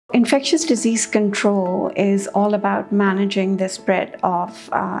Infectious disease control is all about managing the spread of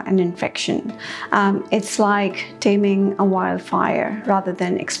an infection. It's like taming a wildfire rather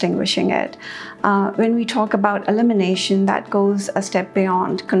than extinguishing it. When we talk about elimination, that goes a step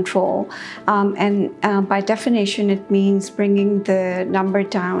beyond control. By definition, it means bringing the number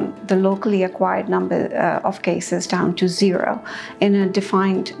down, the locally acquired number of cases down to zero in a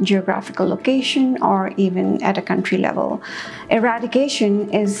defined geographical location or even at a country level. Eradication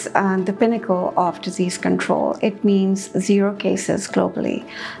is the pinnacle of disease control. It means zero cases globally.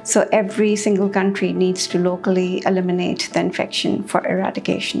 So every single country needs to locally eliminate the infection for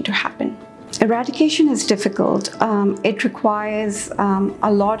eradication to happen. Eradication is difficult. It requires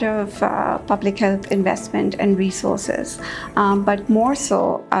a lot of public health investment and resources. But more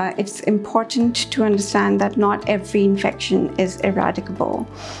so, it's important to understand that not every infection is eradicable.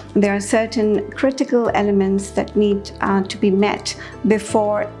 There are certain critical elements that need to be met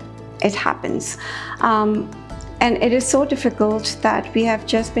before it happens. And it is so difficult that we have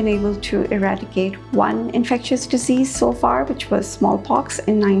just been able to eradicate one infectious disease so far, which was smallpox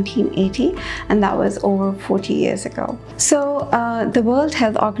in 1980, and that was over 40 years ago. So the World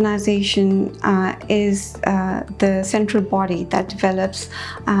Health Organization is the central body that develops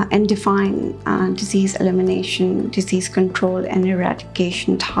and defines disease elimination, disease control, and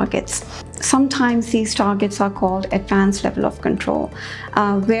eradication targets. Sometimes these targets are called advanced level of control,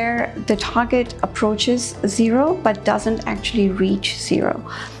 where the target approaches zero but doesn't actually reach zero.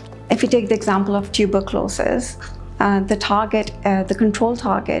 If you take the example of tuberculosis, the control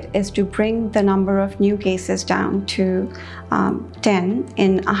target is to bring the number of new cases down to 10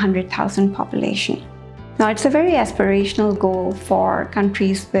 in 100,000 population. Now, it's a very aspirational goal for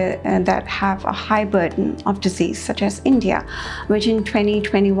countries that have a high burden of disease, such as India, which in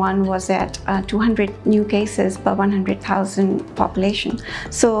 2021 was at 200 new cases per 100,000 population.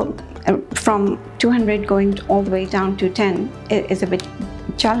 So from 200 going all the way down to 10 is a bit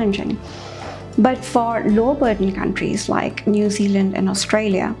challenging. But for low burden countries like New Zealand and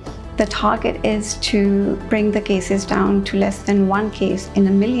Australia, the target is to bring the cases down to less than 1 case in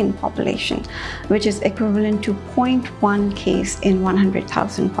a million population, which is equivalent to 0.1 case in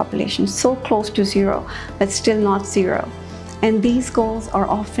 100,000 population. So close to zero, but still not zero. And these goals are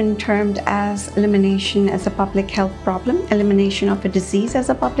often termed as elimination as a public health problem, elimination of a disease as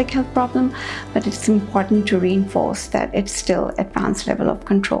a public health problem, but it's important to reinforce that it's still advanced level of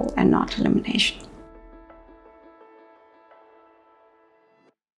control and not elimination.